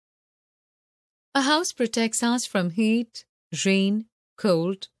A house protects us from heat, rain,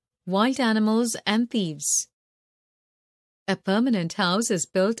 cold, wild animals, and thieves. A permanent house is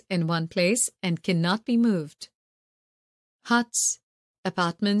built in one place and cannot be moved. Huts,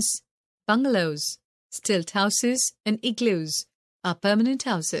 apartments, bungalows, stilt houses, and igloos are permanent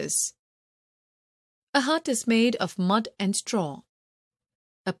houses. A hut is made of mud and straw.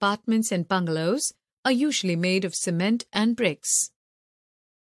 Apartments and bungalows are usually made of cement and bricks.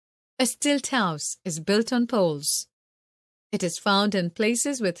 A stilt house is built on poles. It is found in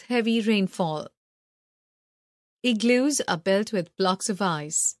places with heavy rainfall. Igloos are built with blocks of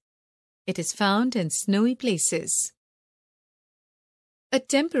ice. It is found in snowy places. A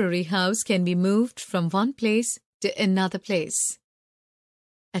temporary house can be moved from one place to another place.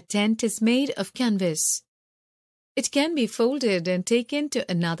 A tent is made of canvas. It can be folded and taken to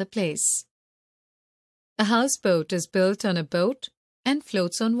another place. A houseboat is built on a boat and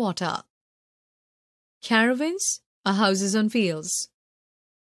floats on water. Caravans are houses on wheels.